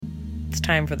It's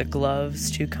time for the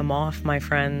gloves to come off, my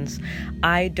friends.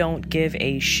 I don't give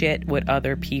a shit what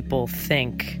other people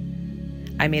think.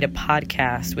 I made a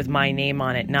podcast with my name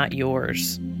on it, not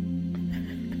yours.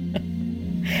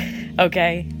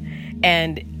 Okay?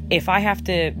 And if I have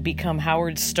to become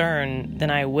Howard Stern,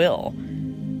 then I will.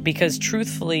 Because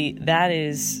truthfully, that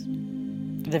is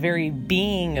the very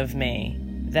being of me,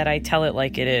 that I tell it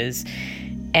like it is.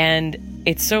 And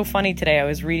it's so funny today. I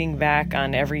was reading back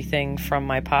on everything from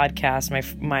my podcast,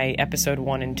 my episode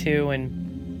 1 and 2,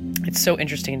 and it's so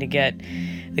interesting to get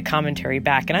the commentary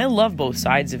back. And I love both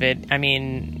sides of it. I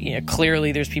mean, you know,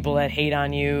 clearly there's people that hate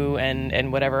on you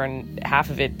and whatever, and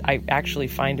half of it I actually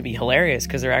find to be hilarious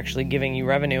because they're actually giving you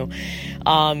revenue.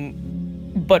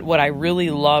 But what I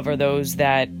really love are those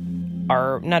that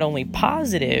are not only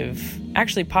positive.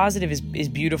 Actually, positive is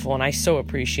beautiful, and I so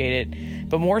appreciate it.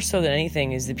 But more so than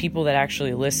anything is the people that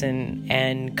actually listen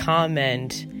and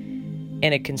comment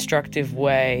in a constructive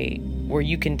way where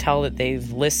you can tell that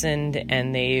they've listened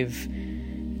and they've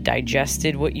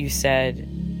digested what you said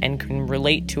and can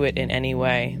relate to it in any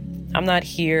way. I'm not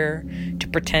here to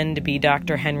pretend to be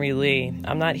Dr. Henry Lee.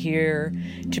 I'm not here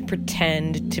to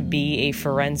pretend to be a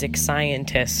forensic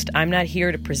scientist. I'm not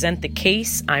here to present the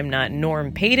case. I'm not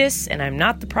Norm Paytas, and I'm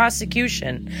not the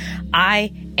prosecution.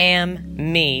 I am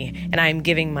me, and I am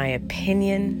giving my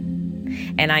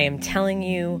opinion, and I am telling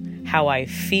you how I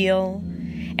feel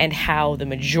and how the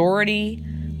majority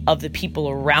of the people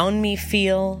around me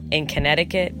feel in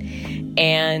Connecticut,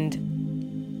 and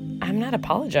I'm not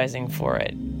apologizing for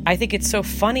it. I think it's so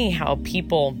funny how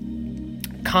people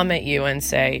come at you and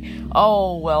say,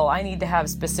 oh, well, I need to have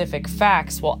specific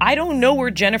facts. Well, I don't know where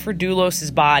Jennifer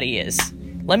Dulos' body is.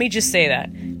 Let me just say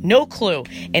that. No clue.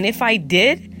 And if I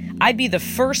did, I'd be the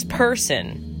first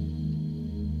person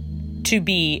to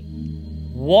be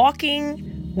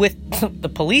walking with the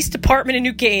police department in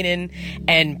New Canaan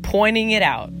and pointing it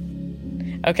out.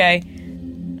 Okay?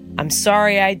 I'm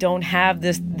sorry I don't have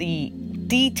the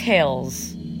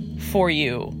details for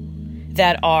you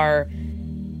that are,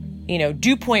 you know,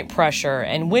 dew point pressure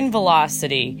and wind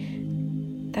velocity.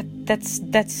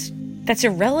 That's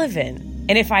irrelevant.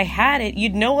 And if I had it,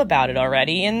 you'd know about it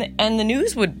already, and the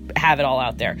news would have it all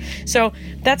out there. So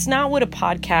that's not what a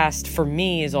podcast for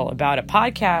me is all about. A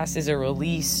podcast is a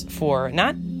release for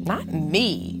not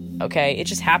me, okay? It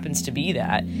just happens to be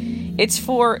that. It's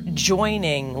for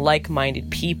joining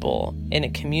like-minded people in a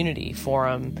community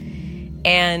forum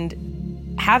and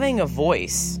having a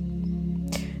voice.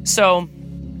 So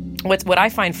what I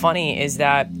find funny is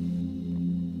that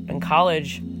in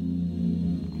college,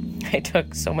 I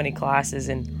took so many classes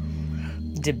in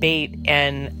debate,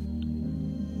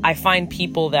 and I find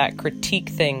people that critique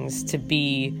things to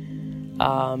be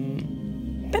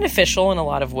beneficial in a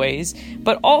lot of ways,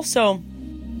 but also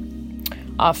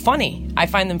funny. I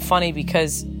find them funny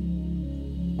because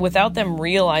without them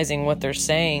realizing what they're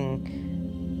saying,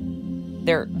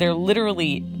 they're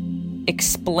literally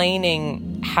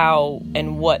explaining how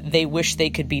and what they wish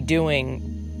they could be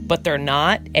doing, but they're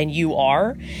not, and you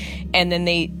are. And then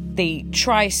they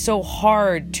try so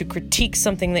hard to critique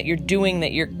something that you're doing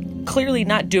that you're clearly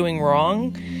not doing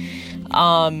wrong.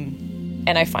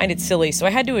 And I find it silly. So I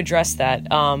had to address that.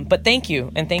 But thank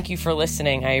you. And thank you for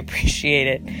listening. I appreciate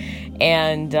it.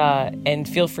 And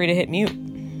feel free to hit mute.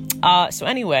 So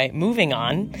anyway, moving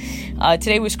on.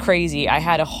 Today was crazy. I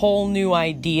had a whole new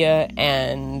idea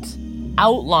and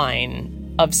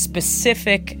outline of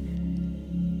specific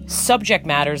subject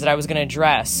matters that I was going to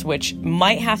address, which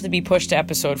might have to be pushed to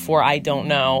episode 4. I don't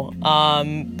know,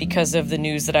 because of the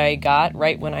news that I got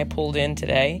right when I pulled in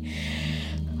today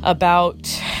about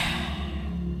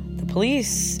the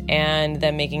police and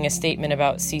them making a statement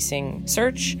about ceasing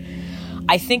search.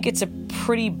 I think it's a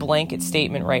pretty blanket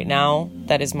statement right now.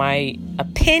 That is my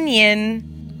opinion.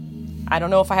 I don't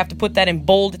know if I have to put that in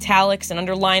bold italics and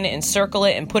underline it and circle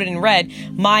it and put it in red.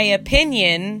 My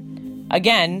opinion,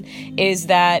 again, is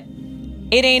that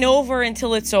it ain't over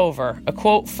until it's over. A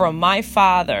quote from my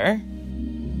father,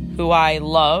 who I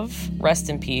love, rest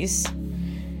in peace,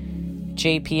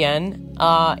 JPN.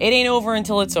 It ain't over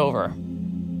until it's over.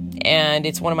 And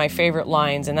it's one of my favorite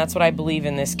lines, and that's what I believe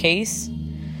in this case.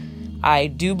 I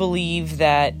do believe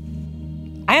that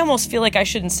I almost feel like I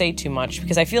shouldn't say too much,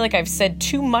 because I feel like I've said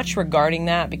too much regarding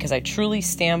that, because I truly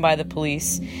stand by the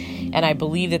police and I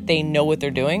believe that they know what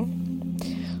they're doing.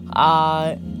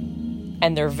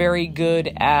 And they're very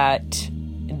good at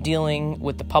dealing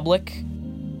with the public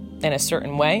in a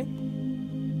certain way.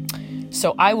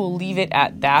 So I will leave it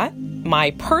at that.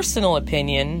 My personal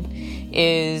opinion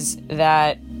is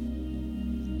that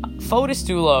Fotis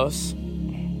Dulos,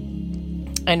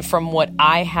 and from what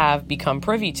I have become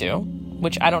privy to,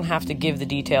 which I don't have to give the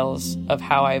details of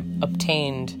how I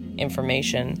obtained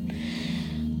information,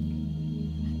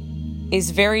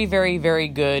 is very, very, very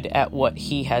good at what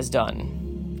he has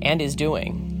done and is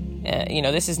doing.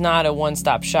 This is not a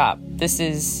one-stop shop. This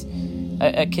is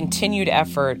a continued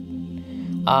effort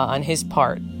on his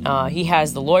part. He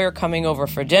has the lawyer coming over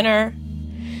for dinner.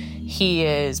 He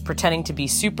is pretending to be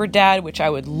super dad, which I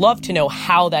would love to know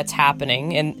how that's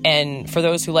happening. And for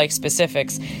those who like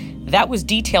specifics, that was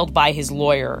detailed by his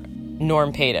lawyer,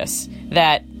 Norm Paytas,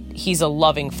 that he's a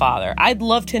loving father. I'd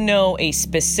love to know a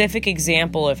specific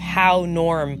example of how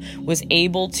Norm was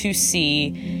able to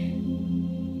see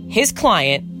his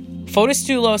client, Fotis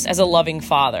Dulos, as a loving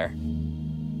father.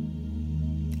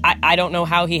 I don't know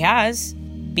how he has,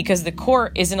 because the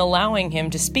court isn't allowing him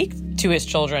to speak to his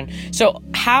children. So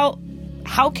how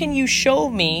can you show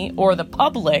me or the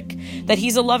public that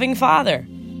he's a loving father?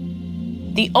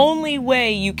 The only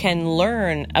way you can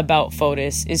learn about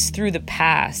Fotis is through the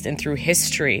past and through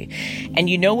history. And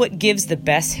you know what gives the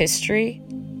best history?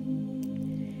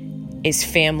 Is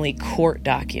family court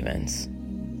documents.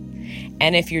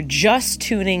 And if you're just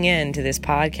tuning in to this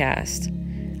podcast,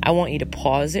 I want you to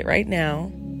pause it right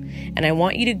now. And I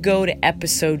want you to go to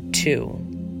episode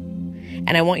 2.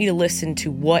 And I want you to listen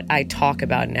to what I talk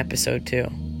about in episode 2.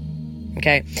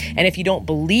 Okay? And if you don't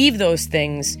believe those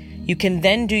things, you can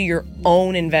then do your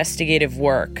own investigative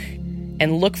work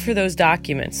and look for those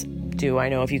documents. Do I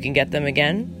know if you can get them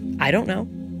again? I don't know.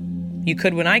 You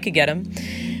could when I could get them.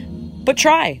 But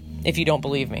try if you don't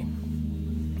believe me.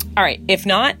 All right. If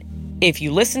not, if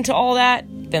you listen to all that,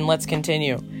 then let's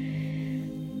continue.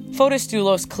 Fotis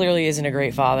Dulos clearly isn't a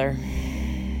great father.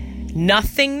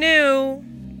 Nothing new,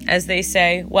 as they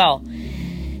say. Well,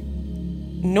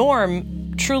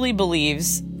 Norm truly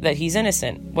believes that he's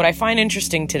innocent. What I find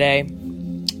interesting today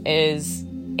is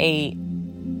a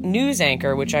news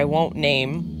anchor, which I won't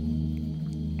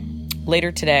name,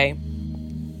 later today.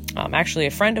 Actually,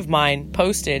 a friend of mine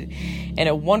posted in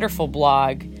a wonderful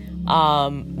blog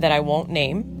that I won't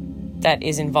name that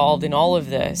is involved in all of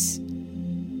this.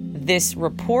 This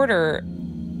reporter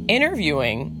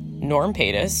interviewing Norm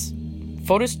Paytas,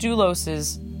 Fotis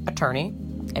Dulos' attorney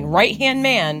and right-hand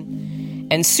man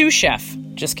and sous chef.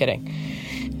 Just kidding.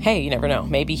 Hey, you never know.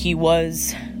 Maybe he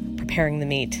was preparing the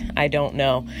meat. I don't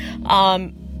know.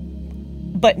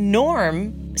 But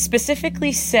Norm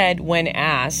specifically said when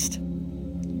asked,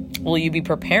 will you be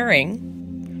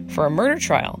preparing for a murder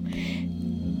trial?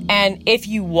 And if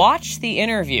you watch the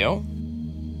interview,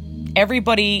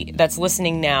 everybody that's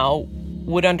listening now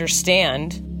would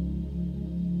understand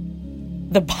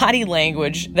the body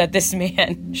language that this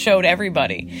man showed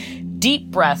everybody.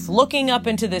 Deep breath, looking up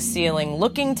into the ceiling,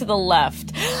 looking to the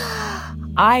left.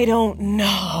 I don't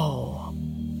know.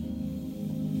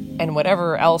 And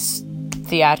whatever else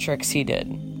theatrics he did.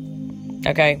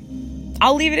 Okay?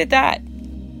 I'll leave it at that.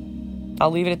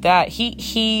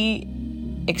 He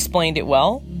explained it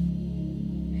well.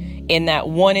 In that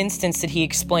one instance that he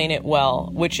explained it well,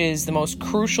 which is the most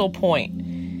crucial point.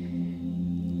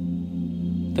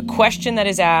 The question that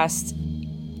is asked,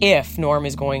 if Norm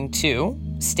is going to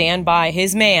stand by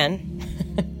his man,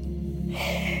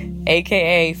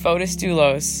 aka Fotis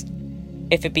Dulos,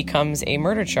 if it becomes a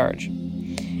murder charge.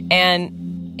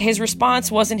 And his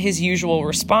response wasn't his usual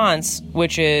response,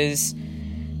 which is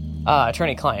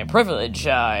attorney-client privilege,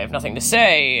 I have nothing to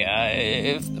say,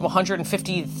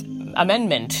 150th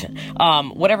Amendment,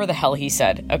 whatever the hell he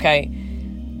said, okay?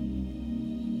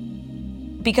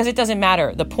 Because it doesn't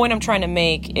matter. The point I'm trying to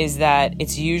make is that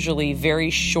it's usually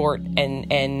very short and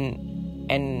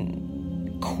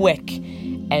quick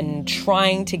and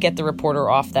trying to get the reporter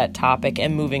off that topic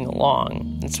and moving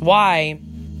along. That's why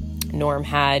Norm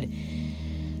had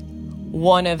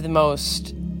one of the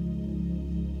most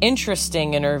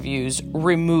interesting interviews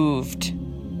removed.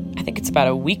 I think it's about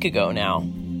a week ago now.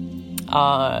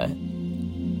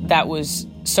 That was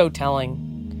so telling.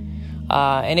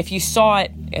 And if you saw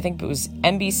it, I think it was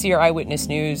NBC or Eyewitness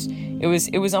News, it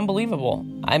was unbelievable.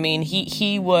 I mean,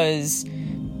 he was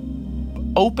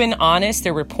open, honest.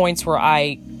 There were points where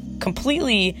I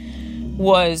completely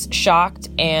was shocked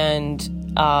and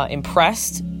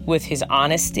impressed with his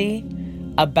honesty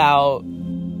about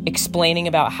explaining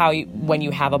about how when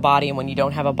you have a body and when you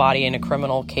don't have a body in a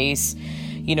criminal case,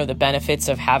 you know, the benefits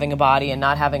of having a body and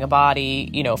not having a body,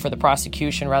 you know, for the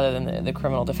prosecution rather than the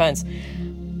criminal defense.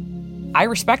 I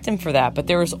respect him for that, but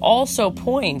there was also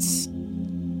points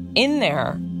in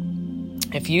there,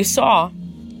 if you saw,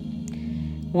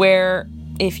 where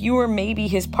if you were maybe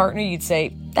his partner, you'd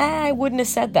say, I wouldn't have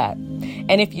said that.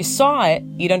 And if you saw it,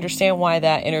 you'd understand why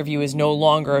that interview is no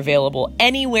longer available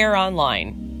anywhere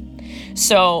online.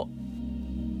 So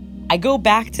I go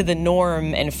back to the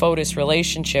Norm and Fotis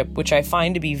relationship, which I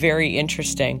find to be very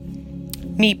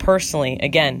interesting. Me personally,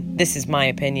 again, this is my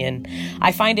opinion.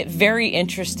 I find it very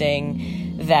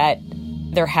interesting that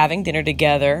they're having dinner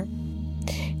together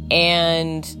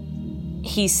and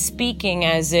he's speaking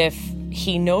as if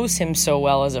he knows him so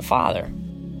well as a father.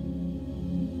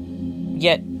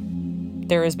 Yet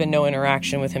there has been no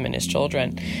interaction with him and his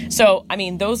children. So, I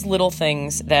mean, those little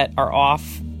things that are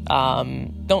off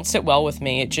don't sit well with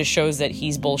me. It just shows that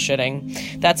he's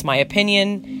bullshitting. That's my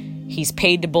opinion. He's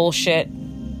paid to bullshit.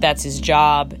 That's his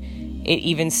job. It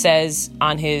even says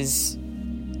on his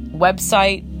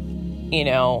website,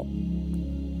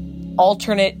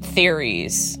 alternate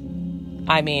theories.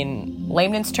 I mean,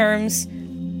 layman's terms,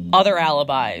 other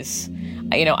alibis.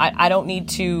 I don't need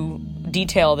to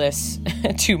detail this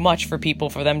too much for people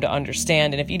for them to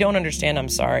understand. And if you don't understand, I'm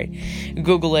sorry.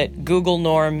 Google it. Google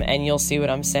Norm, and you'll see what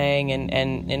I'm saying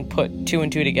and put two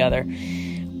and two together.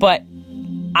 But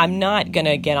I'm not going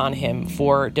to get on him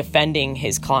for defending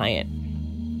his client.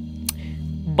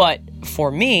 But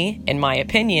for me, in my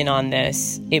opinion on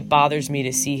this, it bothers me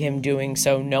to see him doing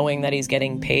so, knowing that he's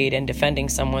getting paid and defending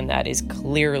someone that is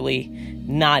clearly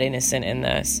not innocent in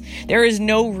this. There is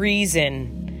no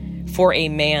reason for a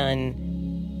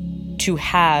man to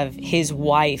have his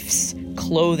wife's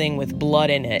clothing with blood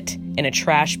in it in a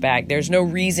trash bag. There's no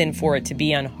reason for it to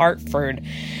be on Hartford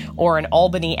or on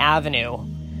Albany Avenue,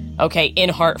 okay, in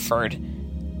Hartford.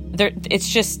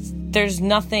 There's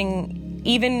nothing.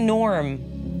 Even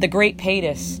Norm, the great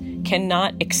Paytas,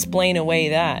 cannot explain away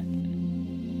that,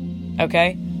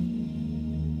 okay?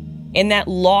 In that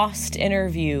Lost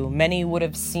interview, many would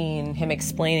have seen him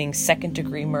explaining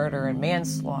second-degree murder and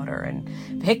manslaughter and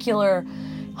vehicular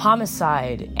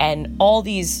homicide and all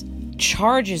these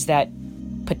charges that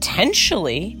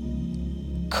potentially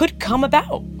could come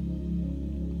about.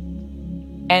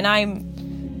 And I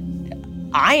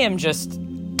am just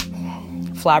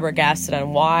flabbergasted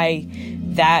on why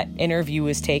that interview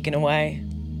was taken away.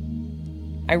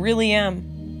 I really am.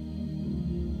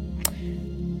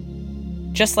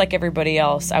 Just like everybody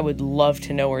else, I would love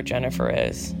to know where Jennifer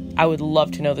is. I would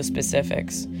love to know the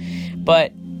specifics.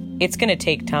 But it's going to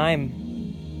take time.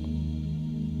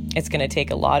 It's going to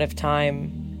take a lot of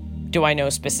time. Do I know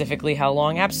specifically how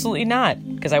long? Absolutely not,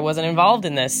 because I wasn't involved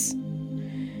in this.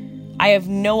 I have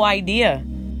no idea.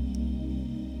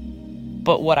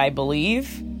 But what I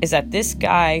believe is that this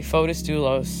guy, Fotis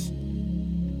Dulos,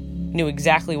 knew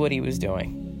exactly what he was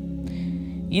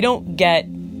doing. You don't get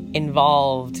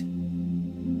involved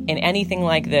in anything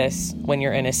like this when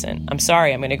you're innocent. I'm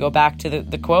sorry, I'm going to go back to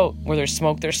the quote, where there's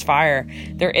smoke, there's fire.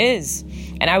 There is.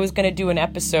 And I was going to do an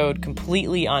episode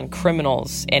completely on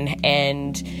criminals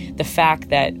and the fact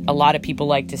that a lot of people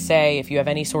like to say, if you have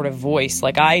any sort of voice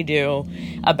like I do,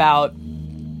 about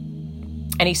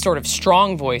any sort of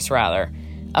strong voice, rather,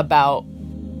 about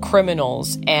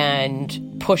criminals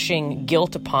and pushing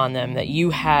guilt upon them, that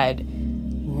you had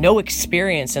no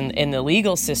experience in the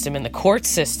legal system, in the court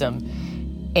system,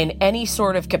 in any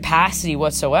sort of capacity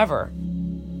whatsoever.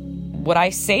 What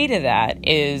I say to that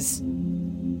is,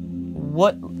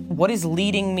 what is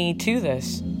leading me to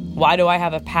this? Why do I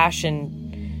have a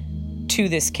passion to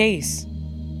this case?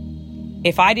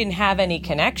 If I didn't have any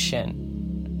connection,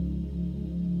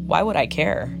 why would I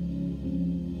care?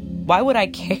 Why would I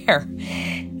care?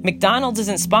 McDonald's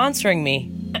isn't sponsoring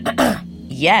me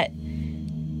yet.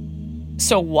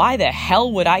 So why the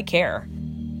hell would I care?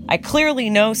 I clearly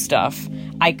know stuff.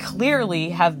 I clearly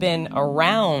have been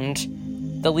around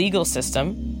the legal system,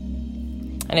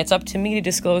 and it's up to me to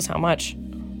disclose how much.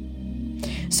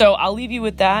 So I'll leave you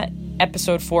with that.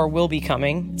 Episode 4 will be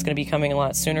coming. It's going to be coming a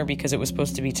lot sooner because it was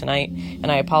supposed to be tonight,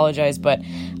 and I apologize, but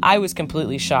I was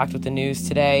completely shocked with the news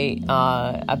today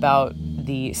about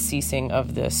the ceasing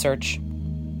of the search.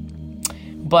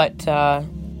 But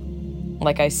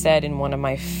like I said in one of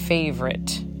my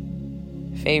favorite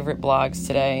blogs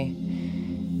today,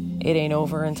 it ain't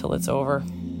over until it's over.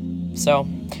 So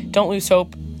don't lose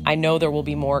hope. I know there will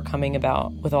be more coming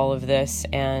about with all of this,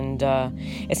 and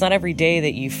it's not every day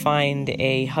that you find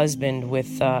a husband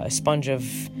with a sponge of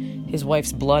his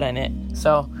wife's blood on it.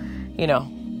 So,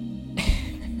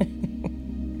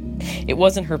 it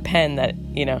wasn't her pen that,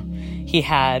 he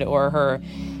had, or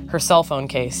her cell phone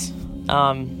case.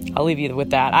 I'll leave you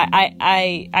with that.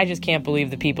 I just can't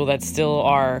believe the people that still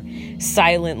are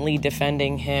silently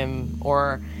defending him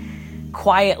or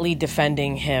quietly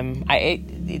defending him. I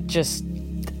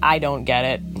don't get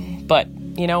it. But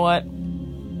you know what?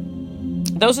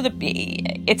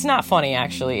 It's not funny,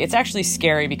 actually. It's actually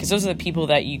scary, because those are the people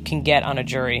that you can get on a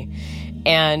jury.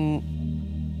 And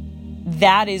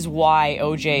that is why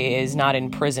OJ is not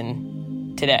in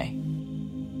prison today.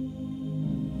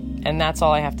 And that's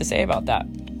all I have to say about that.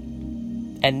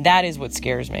 And that is what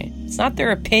scares me. It's not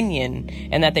their opinion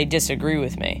and that they disagree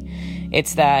with me.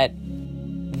 It's that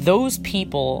those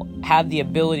people have the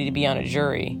ability to be on a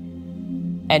jury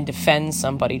and defend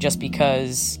somebody just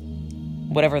because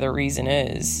whatever the reason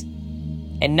is,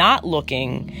 and not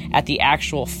looking at the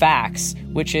actual facts,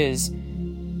 which is,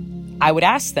 I would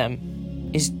ask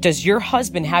them, does your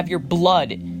husband have your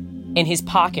blood in his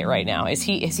pocket right now? Is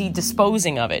he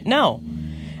disposing of it? No.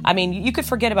 I mean, you could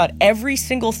forget about every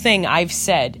single thing I've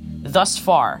said thus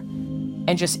far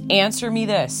and just answer me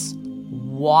this.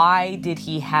 Why did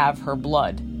he have her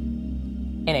blood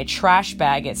in a trash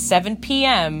bag at 7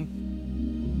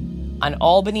 p.m. on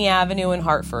Albany Avenue in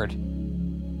Hartford?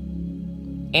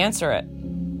 Answer it.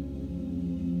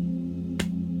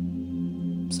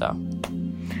 So,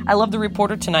 I love the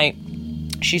reporter tonight.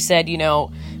 She said,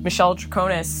 Michelle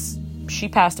Troconis, she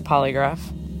passed a polygraph.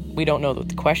 We don't know what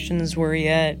the questions were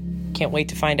yet. Can't wait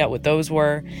to find out what those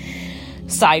were.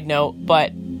 Side note,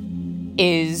 but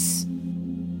is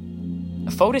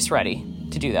FOTUS ready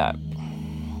to do that?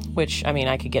 Which, I mean,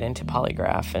 I could get into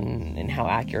polygraph and how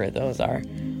accurate those are.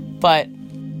 But,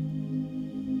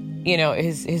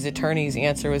 his attorney's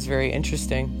answer was very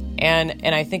interesting.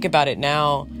 And I think about it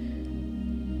now,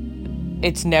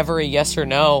 it's never a yes or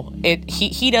no.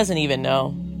 He doesn't even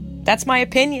know. That's my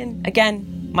opinion.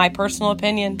 Again, my personal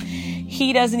opinion.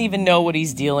 He doesn't even know what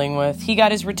he's dealing with. He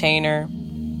got his retainer.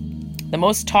 The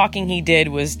most talking he did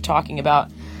was talking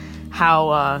about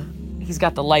how he's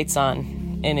got the lights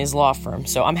on in his law firm.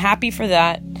 So I'm happy for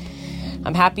that.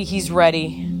 I'm happy he's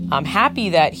ready. I'm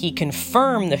happy that he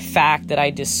confirmed the fact that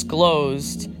I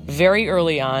disclosed very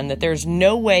early on that there's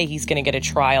no way he's going to get a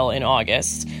trial in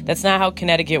August. That's not how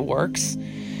Connecticut works.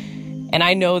 And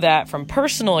I know that from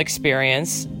personal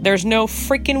experience, there's no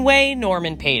freaking way,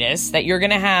 Norman Paytas, that you're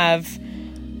going to have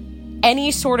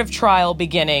any sort of trial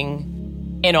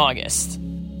beginning in August.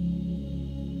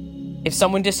 If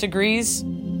someone disagrees,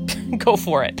 go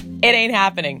for it. It ain't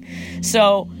happening.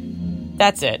 So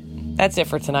that's it. That's it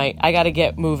for tonight. I got to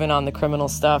get moving on the criminal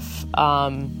stuff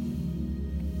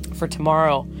for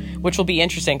tomorrow, which will be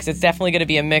interesting because it's definitely going to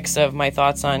be a mix of my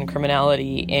thoughts on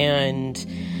criminality and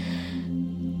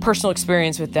personal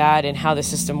experience with that and how the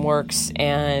system works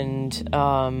and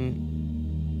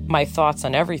my thoughts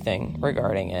on everything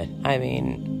regarding it. I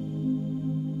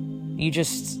mean, I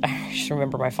just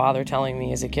remember my father telling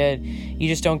me as a kid, you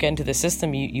just don't get into the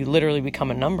system. You literally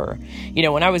become a number.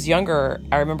 When I was younger,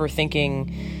 I remember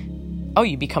thinking, oh,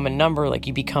 you become a number, like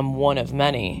you become one of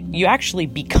many. You actually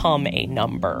become a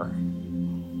number.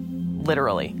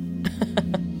 Literally.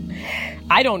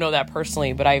 I don't know that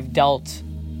personally, but I've dealt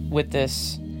with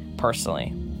this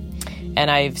personally.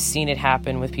 And I've seen it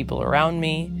happen with people around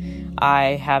me.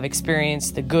 I have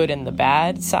experienced the good and the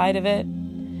bad side of it.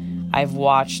 I've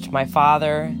watched my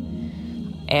father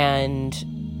and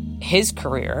his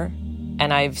career,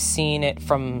 and I've seen it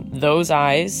from those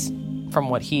eyes, from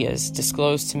what he has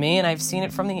disclosed to me, and I've seen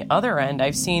it from the other end.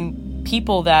 I've seen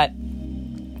people that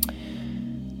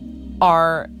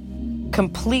are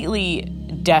completely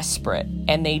desperate,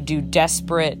 and they do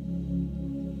desperate,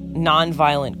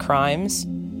 nonviolent crimes,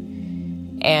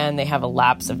 and they have a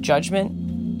lapse of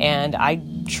judgment, and I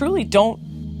truly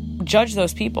don't judge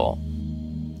those people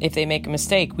if they make a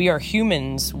mistake. We are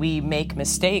humans. We make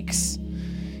mistakes.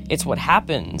 It's what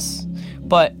happens.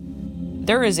 But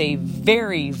there is a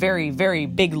very, very, very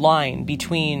big line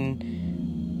between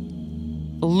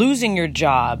losing your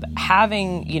job,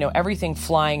 having, everything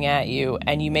flying at you,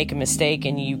 and you make a mistake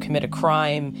and you commit a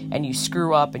crime and you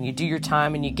screw up and you do your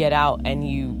time and you get out and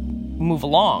you move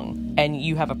along and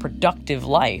you have a productive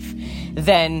life.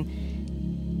 Then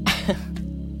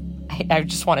I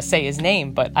just want to say his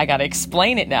name, but I got to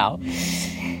explain it now.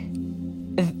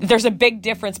 There's a big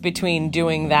difference between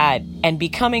doing that and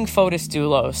becoming Fotis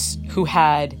Dulos, who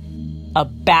had a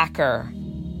backer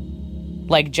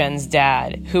like Jen's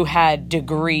dad, who had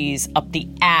degrees up the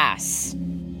ass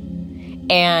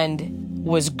and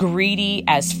was greedy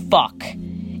as fuck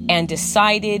and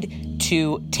decided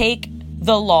to take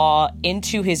the law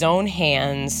into his own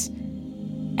hands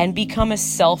and become a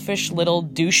selfish little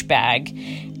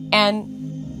douchebag and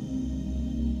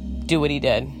do what he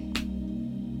did.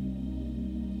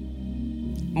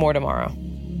 More tomorrow.